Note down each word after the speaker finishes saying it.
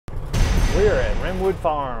We are at Rimwood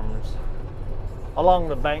Farms along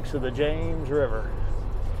the banks of the James River.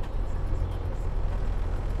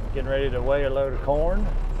 Getting ready to weigh a load of corn,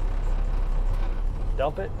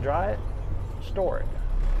 dump it, dry it, store it.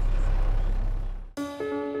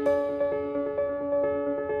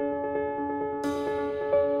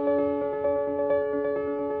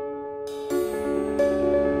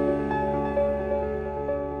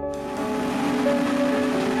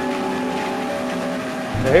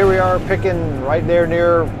 So here we are picking right there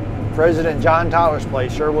near President John Tyler's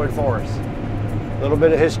place, Sherwood Forest. A little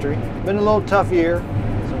bit of history. Been a little tough year.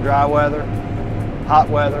 Some dry weather, hot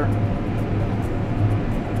weather.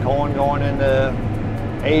 Corn going in the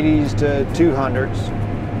 80s to 200s.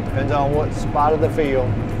 Depends on what spot of the field.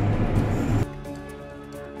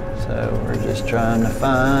 So we're just trying to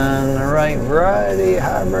find the right variety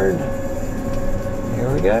hybrid.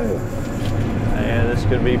 Here we go. Yeah, this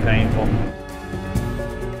could be painful.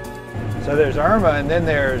 So there's Irma and then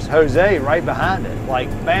there's Jose right behind it, like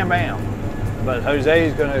bam, bam. But Jose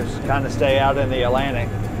is going to kind of stay out in the Atlantic.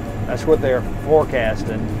 That's what they're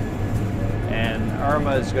forecasting. And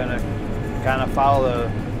Irma is going to kind of follow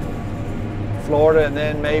the Florida and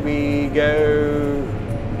then maybe go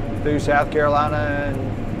through South Carolina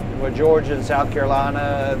and with Georgia and South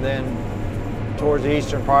Carolina, then towards the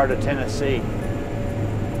eastern part of Tennessee.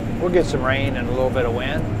 We'll get some rain and a little bit of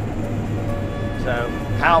wind. So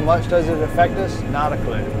how much does it affect us? Not a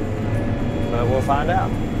clue, but we'll find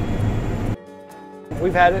out.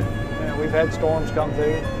 We've had it, we've had storms come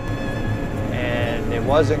through, and it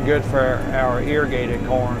wasn't good for our irrigated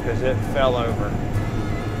corn because it fell over.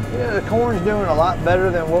 Yeah, the corn's doing a lot better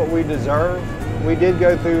than what we deserve. We did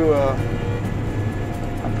go through a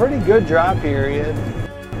pretty good dry period.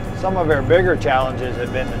 Some of our bigger challenges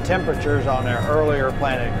have been the temperatures on our earlier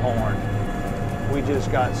planted corn. We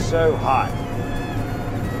just got so hot.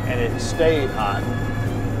 And it stayed hot,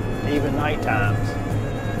 even night times.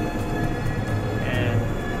 And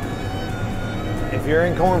if you're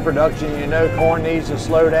in corn production, you know corn needs to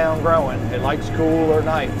slow down growing. It likes cooler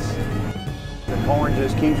nights. The corn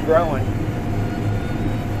just keeps growing.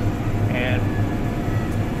 And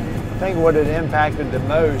I think what it impacted the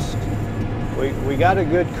most, we got a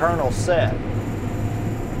good kernel set,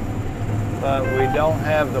 but we don't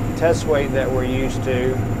have the test weight that we're used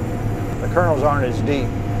to. The kernels aren't as deep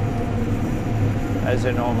as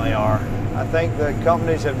they normally are. I think the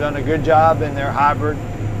companies have done a good job in their hybrid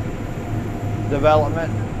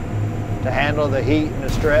development to handle the heat and the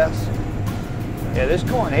stress. Yeah, this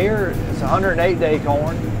corn here, it's 108-day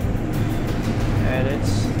corn, and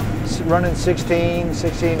it's running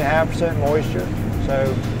 16.5% moisture,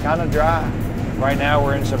 so kind of dry. Right now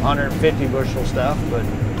we're in some 150 bushel stuff, but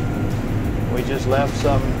we just left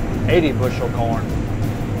some 80 bushel corn.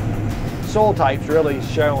 Soil type's really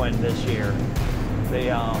showing this year.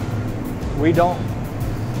 We don't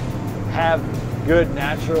have good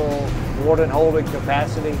natural water holding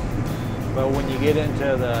capacity, but when you get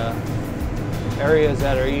into the areas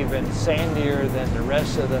that are even sandier than the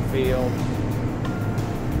rest of the field,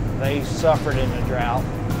 they suffered in the drought.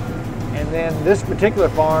 And then this particular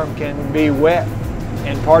farm can be wet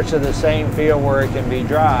in parts of the same field where it can be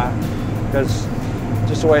dry, because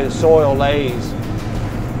just the way the soil lays.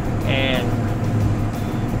 And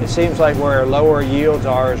it seems like where lower yields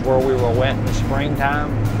are is where we were wet in the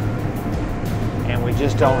springtime, and we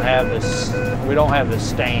just don't have this. We don't have the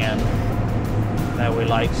stand that we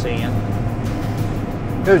like seeing.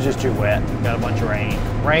 It was just too wet. Got a bunch of rain.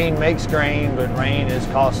 Rain makes grain, but rain is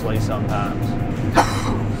costly sometimes.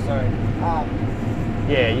 Sorry.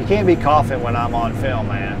 Yeah, you can't be coughing when I'm on film,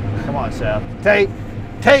 man. Come on, Seth. Take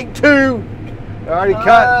two. Already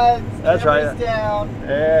cut. That's right. Down.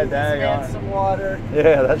 Yeah, dang on. Some water.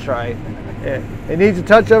 Yeah, that's right. Yeah. He needs a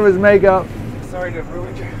touch of his makeup. Sorry to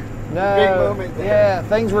ruin your big No. moment there. Yeah,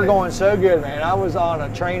 things were going so good, man. I was on a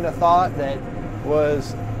train of thought that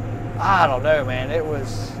was, I don't know, man. It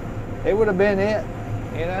would have been it.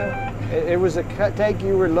 You know, it was a cut take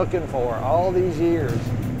you were looking for all these years.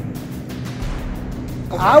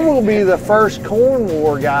 Okay. I will be the first corn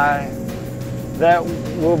war guy that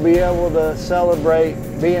will be able to celebrate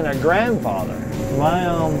being a grandfather. My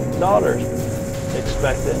daughter's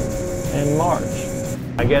expecting in March.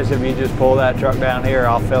 I guess if you just pull that truck down here,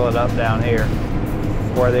 I'll fill it up down here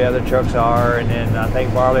where the other trucks are, and then I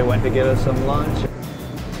think Barley went to get us some lunch.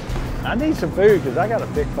 I need some food because I got to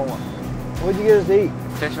pick corn. What'd you get us to eat?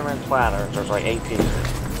 Fisherman's platter. There's like 8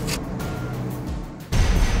 pieces.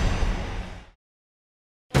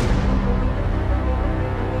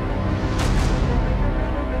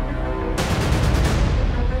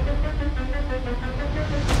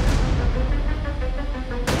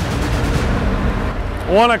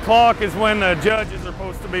 1 o'clock is when the judges are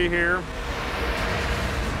supposed to be here.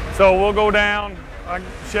 So we'll go down, I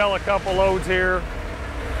shell a couple loads here,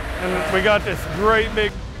 and we got this great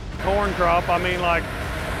big corn crop. I mean, like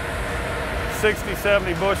 60,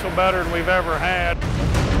 70 bushel better than we've ever had.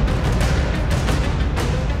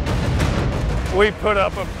 We put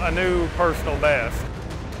up a new personal best.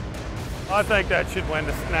 I think that should win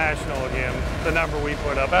the national again, the number we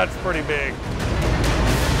put up. That's pretty big.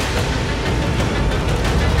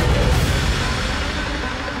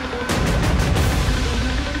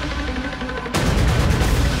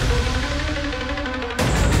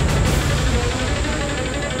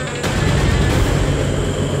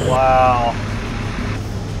 Wow.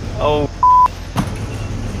 Oh.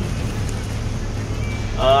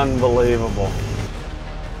 Unbelievable.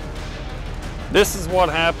 This is what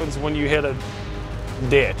happens when you hit a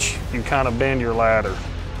ditch. You kind of bend your ladder.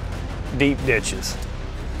 Deep ditches.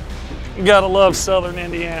 You gotta love Southern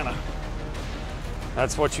Indiana.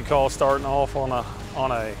 That's what you call starting off on a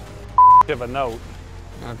of a note.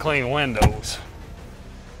 Clean windows.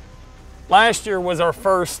 Last year was our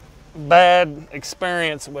first bad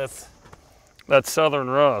experience with that southern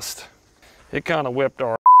rust. It kind of whipped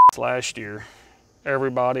our ass last year.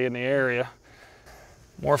 Everybody in the area.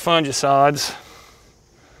 More fungicides,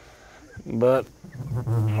 but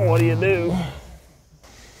what do you do?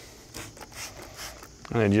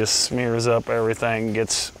 And it just smears up everything,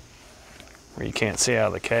 gets where you can't see out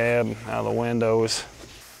of the cab, out of the windows.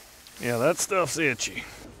 Yeah, that stuff's itchy.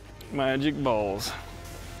 Magic balls.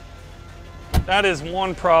 That is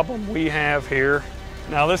one problem we have here.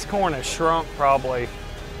 Now this corn has shrunk probably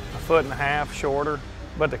 1.5 feet shorter,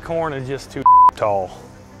 but the corn is just too tall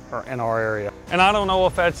in our area. And I don't know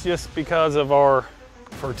if that's just because of our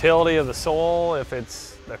fertility of the soil, if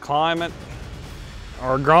it's the climate.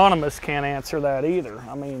 Our agronomists can't answer that either.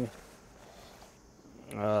 I mean,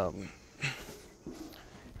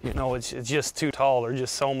 you know, it's just too tall. There's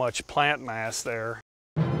just so much plant mass there.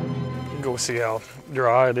 Go see how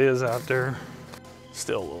dry it is out there.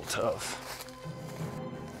 Still a little tough.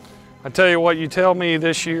 I tell you what, you tell me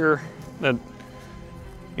this year that,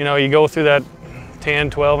 you know, you go through that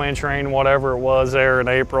 10, 12-inch rain, whatever it was there in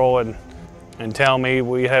April, and tell me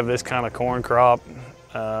we have this kind of corn crop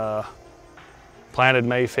planted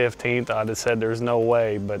May 15th, I'd have said there's no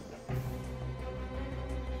way, but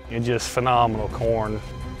it's just phenomenal corn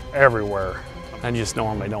everywhere. That just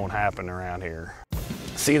normally don't happen around here.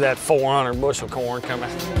 See that 400 bushel corn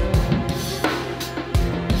coming?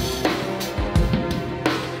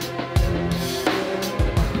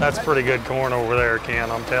 That's pretty good corn over there,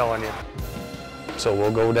 Ken, I'm telling you. So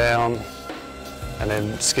we'll go down and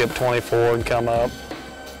then skip 24 and come up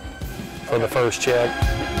for the first check.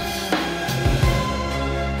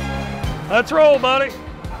 Let's roll, buddy.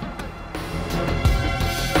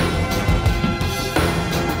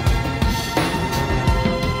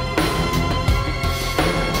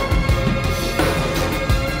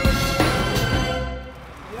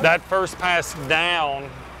 That first pass down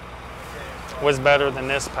was better than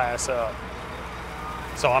this pass up.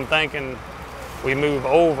 So I'm thinking we move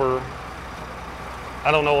over.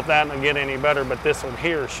 I don't know if that will get any better, but this one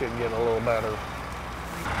here should get a little better.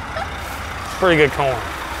 Pretty good corn.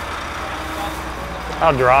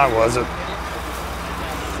 How dry was it?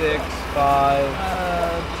 6, 5,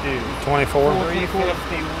 2. 24?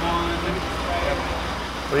 351.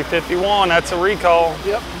 351, that's a recall.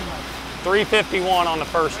 Yep. 351 on the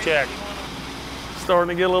first check.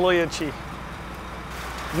 Starting to get a little itchy.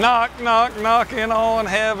 Knock, knock, knocking on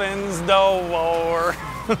heaven's door.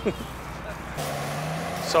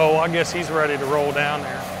 So I guess he's ready to roll down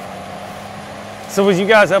there. So was you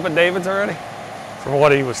guys up at David's already? From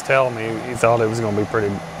what he was telling me, he thought it was going to be pretty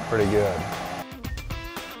good.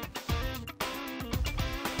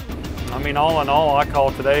 I mean, all in all, I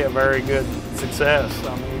call today a very good success.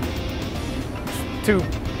 I mean, two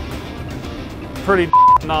pretty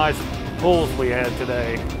nice pulls we had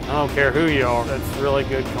today. I don't care who you are, that's really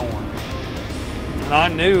good corn. And I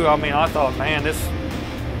knew, I mean, I thought, man, this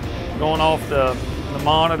going off the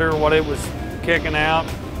monitor, what it was kicking out,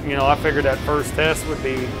 you know, I figured that first test would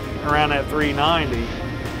be around that 390.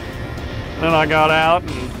 Then I got out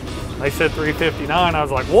and they said 359. I was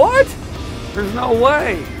like, what? There's no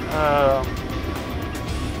way.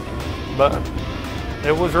 But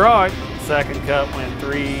it was right. Second cut went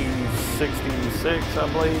 366, I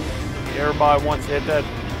believe. Everybody wants to hit that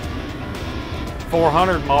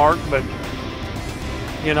 400 mark, but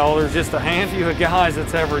you know, there's just a handful of guys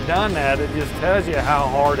that's ever done that. It just tells you how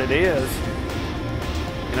hard it is.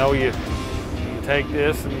 You know, you take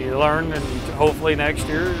this and you learn, and hopefully next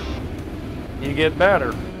year you get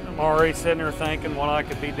better. already sitting there thinking what I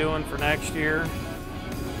could be doing for next year.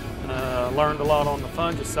 Learned a lot on the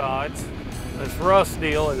fungicides. This rust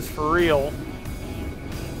deal is for real.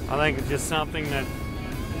 I think it's just something that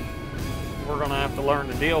we're going to have to learn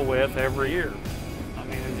to deal with every year. I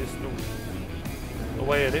mean, it's just the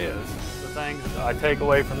way it is. The things I take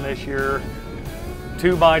away from this year,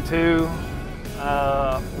 2x2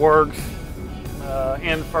 works,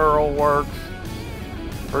 in-furrow works,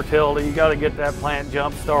 fertility. You got to get that plant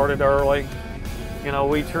jump started early. You know,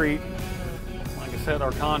 we treat, like I said,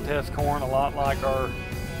 our contest corn a lot like our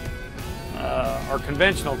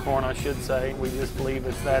conventional corn, I should say. We just believe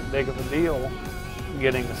it's that big of a deal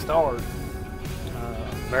getting a start.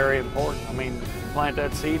 Very important. I mean, plant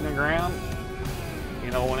that seed in the ground,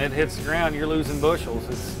 you know, when it hits the ground, you're losing bushels.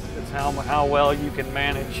 It's how well you can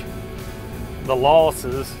manage the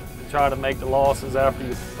losses, try to make the losses after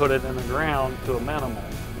you put it in the ground to a minimum.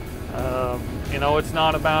 You know, it's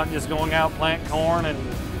not about just going out, plant corn and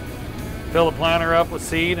fill the planter up with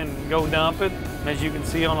seed and go dump it. As you can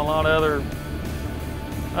see on a lot of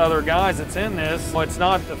other guys that's in this, it's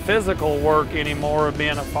not the physical work anymore of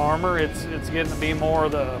being a farmer. It's getting to be more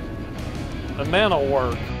of the mental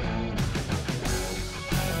work.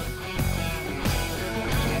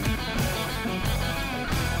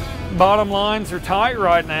 Bottom lines are tight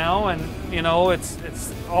right now, and you know, it's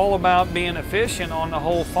all about being efficient on the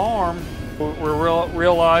whole farm. We're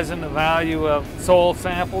realizing the value of soil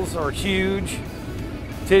samples are huge,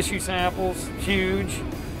 tissue samples huge.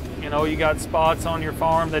 You know, you got spots on your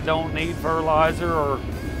farm that don't need fertilizer or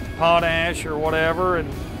potash or whatever, and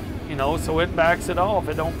you know, so it backs it off.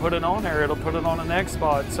 It don't put it on there, it'll put it on the next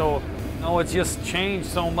spot. So, you know, it's just changed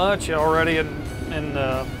so much already in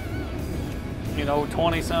you know,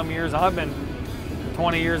 20 years I've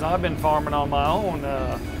been farming on my own.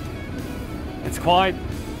 It's quite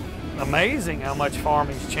amazing how much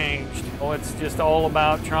farming's changed. Well, it's just all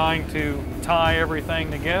about trying to tie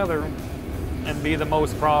everything together and be the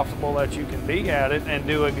most profitable that you can be at it and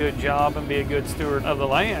do a good job and be a good steward of the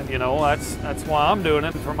land. You know, that's why I'm doing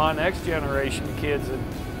it for my next generation of kids. And,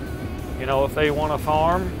 you know, if they want to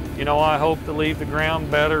farm, you know, I hope to leave the ground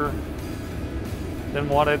better than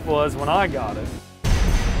what it was when I got it.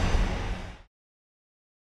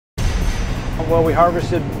 Well, we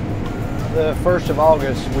harvested the 1st of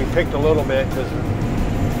August. We picked a little bit because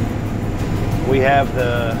we have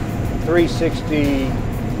the 360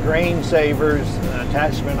 grain savers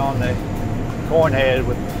attachment on the corn head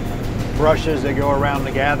with brushes that go around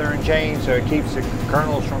the gathering chain, so it keeps the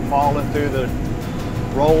kernels from falling through the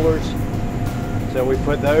rollers. So we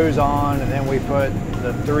put those on, and then we put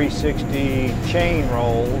the 360 chain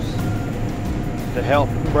rolls to help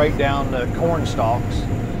break down the corn stalks.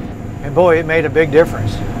 And boy, it made a big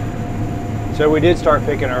difference. So we did start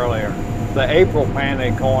picking earlier. The April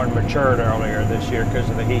planted corn matured earlier this year because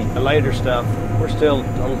of the heat. The later stuff, we're still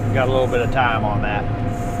got a little bit of time on that.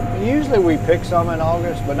 And usually we pick some in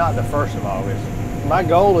August, but not the 1st of August. My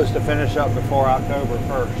goal is to finish up before October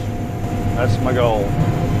 1st. That's my goal.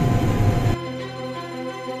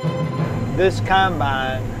 This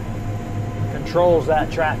combine controls that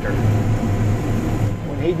tractor.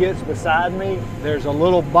 When he gets beside me, there's a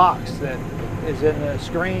little box that is in the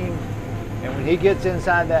screen. And when he gets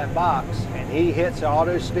inside that box and he hits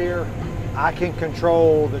auto steer, I can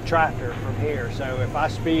control the tractor from here. So if I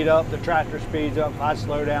speed up, the tractor speeds up. If I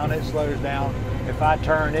slow down, it slows down. If I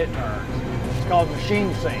turn, it turns. It's called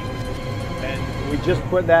machine sync. And we just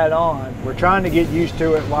put that on. We're trying to get used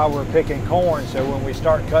to it while we're picking corn. So when we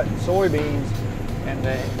start cutting soybeans and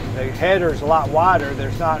the header's a lot wider,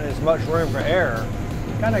 there's not as much room for error.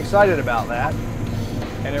 Kind of excited about that.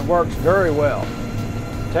 And it works very well.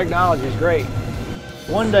 Technology is great.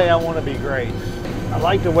 One day I want to be great. I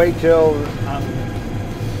like to wait till I'm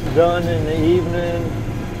done in the evening,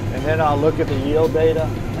 and then I'll look at the yield data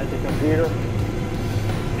at the computer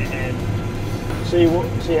and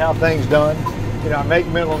see how things done. You know, I make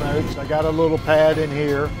mental notes. I got a little pad in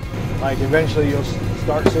here. Like eventually you'll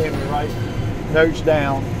start seeing me write notes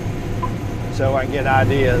down so I can get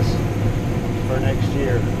ideas for next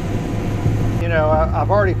year. You know,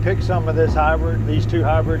 I've already picked some of this hybrid, these 2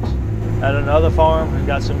 hybrids, at another farm and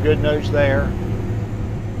got some good notes there.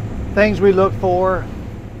 Things we look for: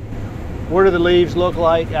 what do the leaves look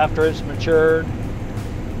like after it's matured?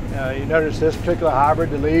 You notice this particular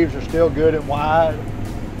hybrid, the leaves are still good and wide.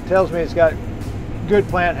 It tells me it's got good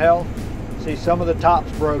plant health. See, some of the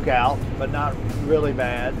tops broke out, but not really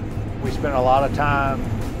bad. We spent a lot of time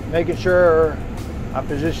making sure I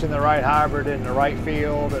position the right hybrid in the right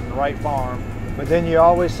field and the right farm. But then you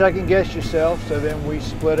always second guess yourself, so then we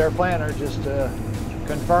split our planter just to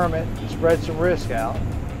confirm it and spread some risk out.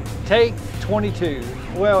 take 22.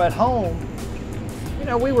 Well, at home, you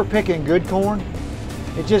know, we were picking good corn.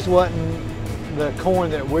 It just wasn't the corn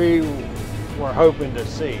that we were hoping to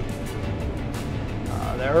see.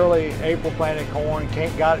 The early April planted corn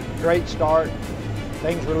got a great start.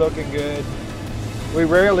 Things were looking good. We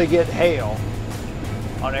rarely get hail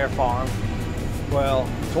on our farm. Well,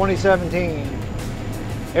 2017,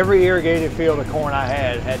 every irrigated field of corn I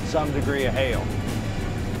had some degree of hail,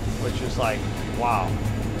 which is like, wow.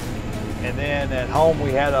 And then at home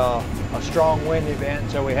we had a strong wind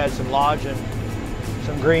event, so we had some lodging,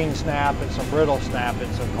 some green snap and some brittle snap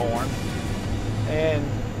in some corn. And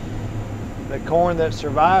the corn that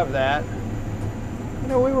survived that, you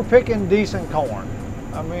know, we were picking decent corn.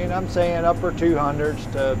 I mean, I'm saying upper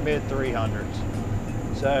 200s to mid 300s.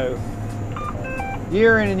 So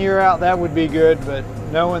year in and year out, that would be good, but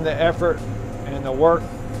knowing the effort and the work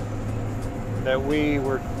that we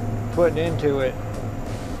were putting into it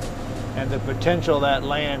and the potential that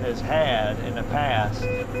land has had in the past,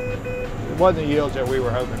 it wasn't the yields that we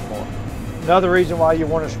were hoping for. Another reason why you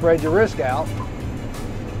want to spread your risk out,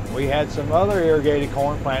 we had some other irrigated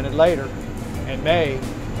corn planted later in May.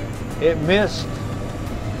 It missed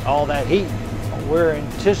all that heat. We're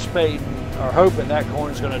anticipating or hoping that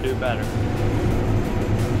corn's going to do better.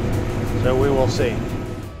 So we will see.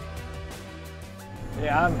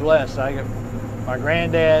 Yeah, I'm blessed. My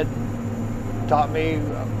granddad taught me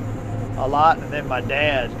a lot, and then my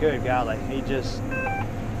dad, good golly, he just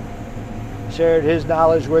shared his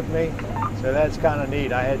knowledge with me. So that's kind of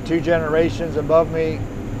neat. I had 2 generations above me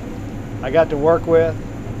I got to work with,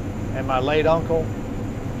 and my late uncle.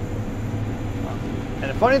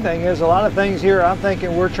 And the funny thing is, a lot of things here I'm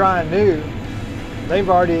thinking we're trying new, they've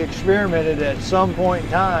already experimented at some point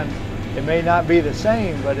in time. It may not be the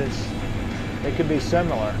same, but it could be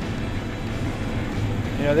similar.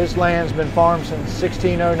 You know, this land's been farmed since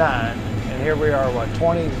 1609, and here we are, what,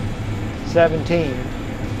 2017.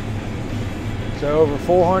 So over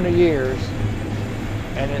 400 years,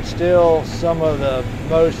 and it's still some of the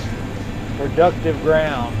most productive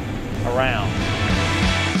ground around.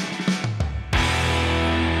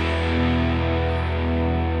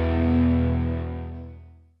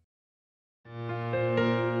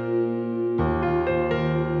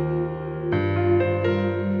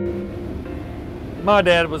 My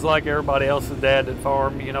dad was like everybody else's dad that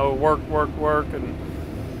farmed, you know, work, and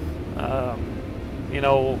you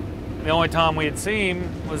know, the only time we'd see him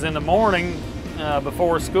was in the morning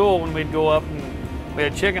before school when we'd go up and we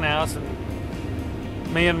had chicken house, and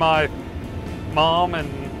me and my mom and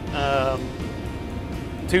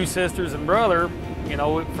 2 sisters and brother, you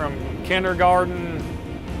know, from kindergarten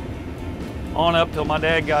on up till my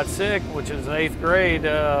dad got sick, which is 8th grade,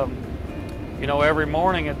 you know, every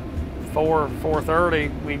morning at 4:30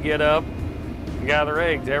 we'd get up and gather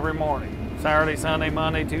eggs every morning. Saturday, Sunday,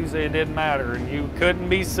 Monday, Tuesday, it didn't matter, and you couldn't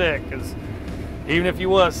be sick, because even if you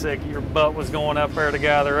was sick, your butt was going up there to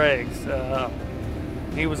gather eggs.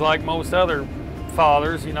 He was like most other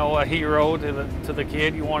fathers, you know, a hero to the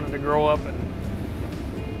kid. You wanted to grow up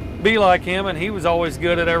and be like him, and he was always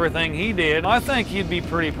good at everything he did. I think he'd be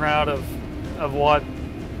pretty proud of what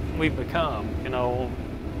we've become. You know,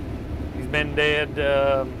 he's been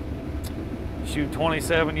dead, shoot,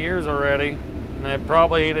 27 years already, and that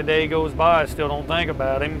probably ain't a day goes by I still don't think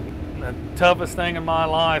about him. The toughest thing in my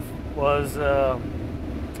life was,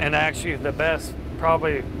 and actually the best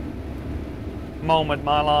probably moment in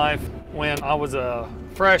my life, when I was a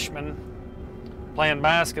freshman playing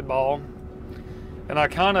basketball, and I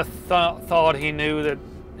kind of thought he knew that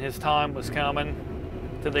his time was coming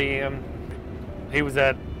to the end. He was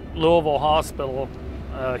at Louisville Hospital,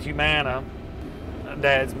 Humana,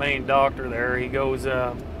 Dad's main doctor there. He goes,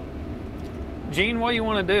 Gene, what do you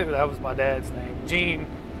want to do? That was my dad's name, Gene.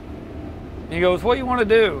 He goes, what do you want to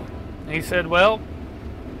do? And he said, well,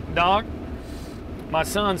 Doc, my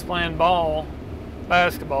son's playing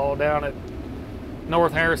basketball down at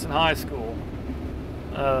North Harrison High School.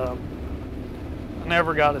 I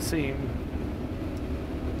never got to see him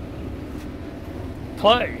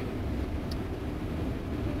play.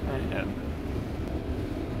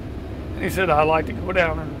 And he said, I'd like to go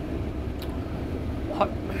down and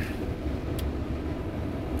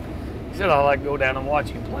He said, I'd like to go down and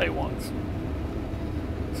watch you play once.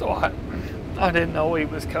 So I didn't know he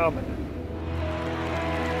was coming.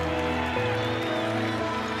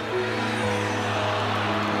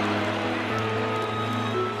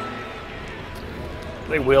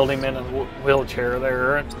 They wheeled him in a wheelchair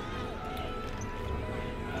there.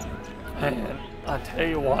 And I tell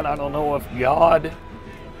you what, I don't know if God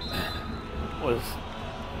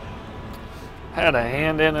had a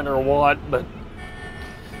hand in it or what, but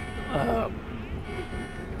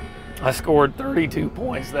I scored 32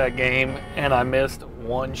 points that game, and I missed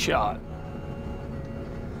one shot.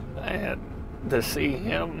 And to see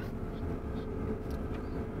him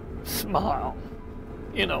smile,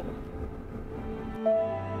 you know.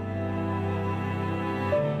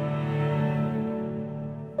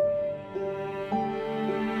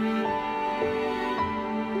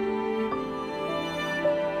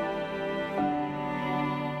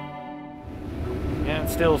 Yeah, it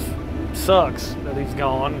still sucks that he's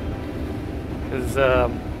gone, because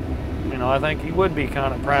you know, I think he would be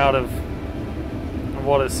kind of proud of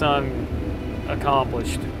what his son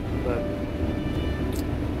accomplished, but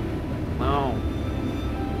no.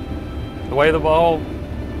 The way the ball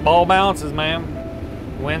bounces, man.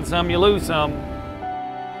 You win some, you lose some.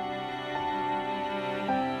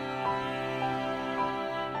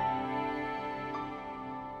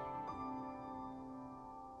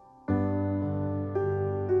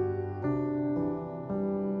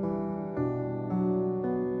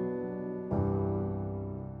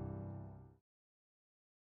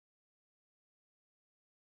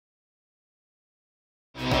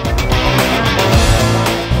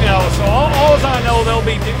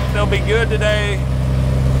 They'll be good today.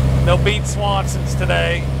 They'll beat Swanson's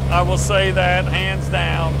today. I will say that hands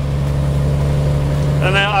down.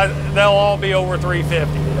 And they'll all be over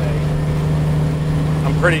 350 today.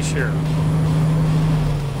 I'm pretty sure.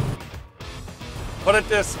 Put it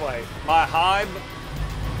this way, my high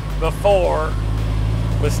before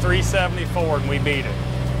was 374 and we beat it.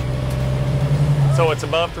 So it's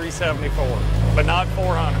above 374, but not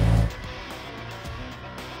 400.